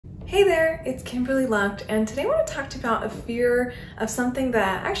Hey there, it's Kimberly Lucht, and today I want to talk to you about a fear of something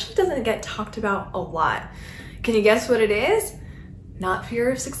that actually doesn't get talked about a lot. Can you guess what it is? Not fear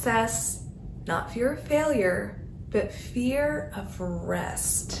of success, not fear of failure, but fear of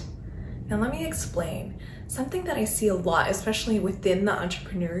rest. Now let me explain. Something that I see a lot, especially within the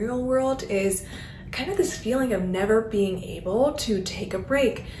entrepreneurial world, is kind of this feeling of never being able to take a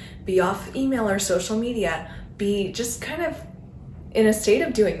break, be off email or social media, be just kind of in a state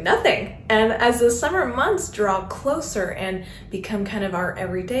of doing nothing. And as the summer months draw closer and become kind of our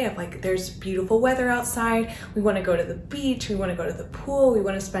everyday of like, there's beautiful weather outside, we want to go to the beach, we want to go to the pool, we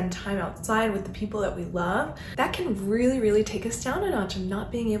want to spend time outside with the people that we love, that can really take us down a notch of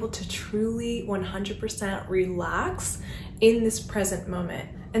not being able to truly 100% relax in this present moment.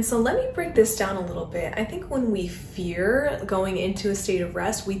 And so let me break this down a little bit. I think when we fear going into a state of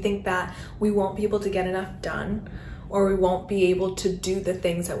rest, we think that we won't be able to get enough done, or we won't be able to do the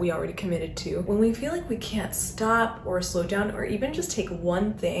things that we already committed to. When we feel like we can't stop or slow down or even just take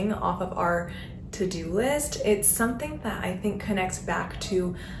one thing off of our to-do list, it's something that I think connects back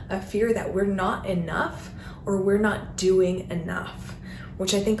to a fear that we're not enough or we're not doing enough,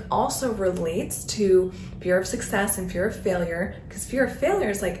 which I think also relates to fear of success and fear of failure, because fear of failure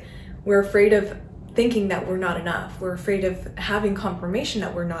is like, we're afraid of thinking that we're not enough. We're afraid of having confirmation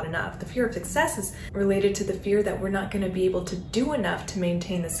that we're not enough. The fear of success is related to the fear that we're not going to be able to do enough to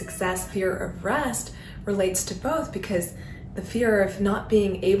maintain the success. Fear of rest relates to both, because the fear of not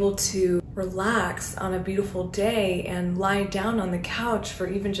being able to relax on a beautiful day and lie down on the couch for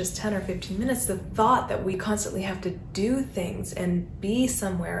even just 10 or 15 minutes, the thought that we constantly have to do things and be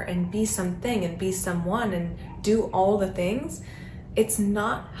somewhere and be something and be someone and do all the things, it's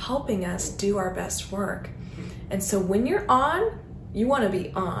not helping us do our best work. And so when you're on, you want to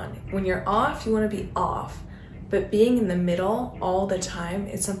be on. When you're off, you want to be off. But being in the middle all the time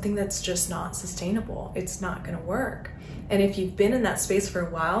is something that's just not sustainable. It's not going to work. And if you've been in that space for a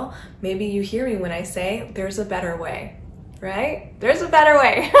while, maybe you hear me when I say there's a better way, right? There's a better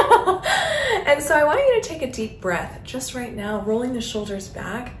way. And so I want you to take a deep breath just right now, rolling the shoulders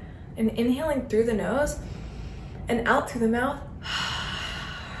back and inhaling through the nose and out through the mouth.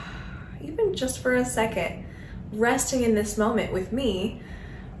 Even just for a second, resting in this moment with me,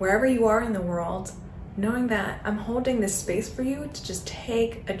 wherever you are in the world, knowing that I'm holding this space for you to just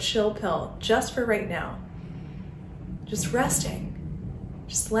take a chill pill just for right now. Just resting,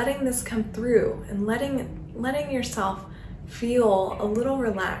 just letting this come through and letting yourself feel a little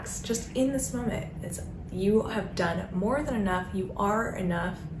relaxed just in this moment. You have done more than enough. You are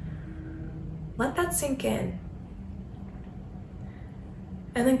enough. Let that sink in.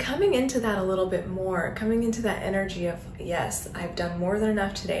 And then coming into that a little bit more, coming into that energy of, yes, I've done more than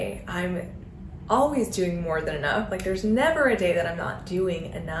enough today. I'm always doing more than enough. Like, there's never a day that I'm not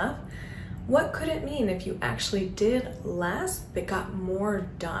doing enough. What could it mean if you actually did less but got more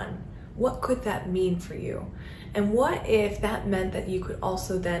done? What could that mean for you? And what if that meant that you could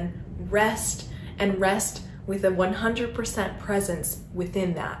also then rest and rest with a 100% presence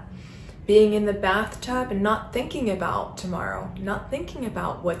within that? Being in the bathtub and not thinking about tomorrow, not thinking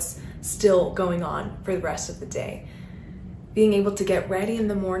about what's still going on for the rest of the day. Being able to get ready in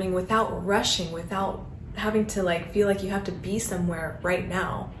the morning without rushing, without having to feel like you have to be somewhere right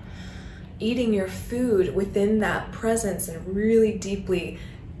now. Eating your food within that presence and really deeply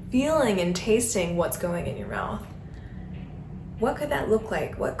feeling and tasting what's going in your mouth. What could that look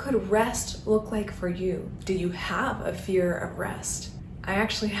like? What could rest look like for you? Do you have a fear of rest? I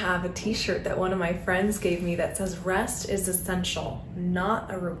actually have a t-shirt that one of my friends gave me that says, rest is essential,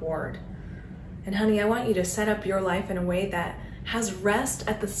 not a reward. And honey, I want you to set up your life in a way that has rest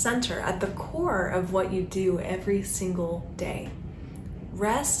at the center, at the core of what you do every single day.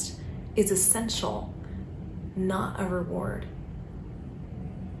 Rest is essential, not a reward.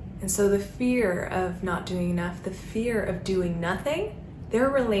 And so the fear of not doing enough, the fear of doing nothing, they're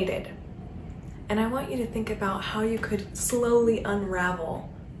related. And I want you to think about how you could slowly unravel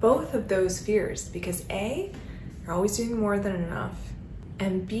both of those fears, because A, you're always doing more than enough,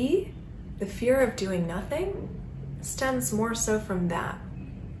 and B, the fear of doing nothing stems more so from that.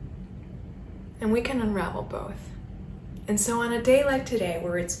 And we can unravel both. And so on a day like today,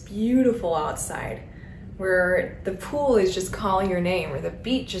 where it's beautiful outside, where the pool is just calling your name, or the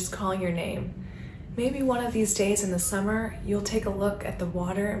beach is calling your name, maybe one of these days in the summer, you'll take a look at the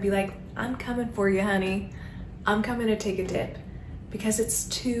water and be like, I'm coming for you, honey. I'm coming to take a dip, because it's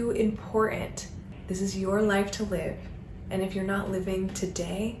too important. This is your life to live. And if you're not living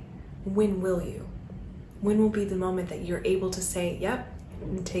today, when will you? When will be the moment that you're able to say, yep,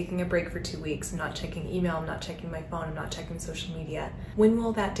 I'm taking a break for 2 weeks. I'm not checking email. I'm not checking my phone. I'm not checking social media. When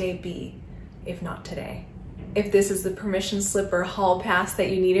will that day be, if not today? If this is the permission slip or hall pass that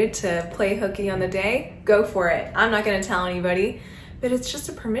you needed to play hooky on the day, go for it. I'm not gonna tell anybody, but it's just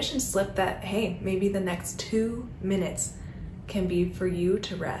a permission slip that, hey, maybe the next 2 minutes can be for you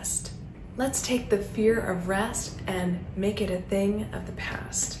to rest. Let's take the fear of rest and make it a thing of the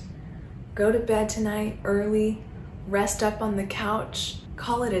past. Go to bed tonight early, rest up on the couch,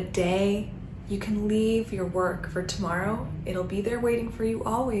 call it a day. You can leave your work for tomorrow. It'll be there waiting for you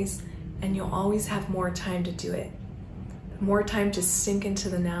always, and you'll always have more time to do it. More time to sink into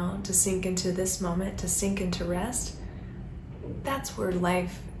the now, to sink into this moment, to sink into rest. That's where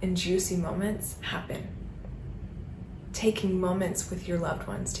life and juicy moments happen. Taking moments with your loved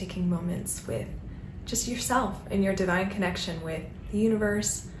ones, taking moments with just yourself and your divine connection with the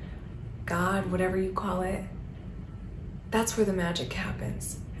universe, God, whatever you call it. That's where the magic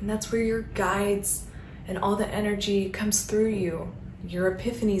happens. And that's where your guides and all the energy comes through you. Your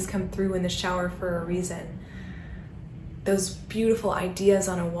epiphanies come through in the shower for a reason. Those beautiful ideas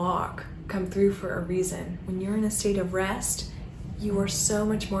on a walk come through for a reason. When you're in a state of rest, you are so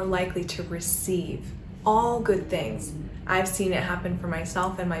much more likely to receive all good things. I've seen it happen for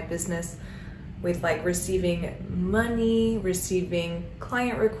myself and my business with like receiving money, receiving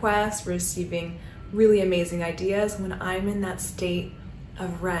client requests, receiving really amazing ideas when I'm in that state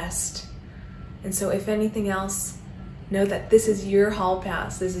of rest. And so if anything else, know that this is your hall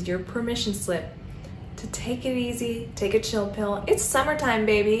pass. This is your permission slip to take it easy, take a chill pill. It's summertime,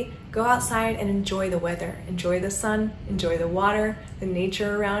 baby. Go outside and enjoy the weather. Enjoy the sun, enjoy the water, the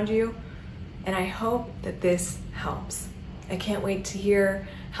nature around you. And I hope that this helps. I can't wait to hear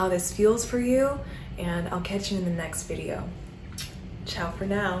how this feels for you, and I'll catch you in the next video. Ciao for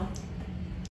now.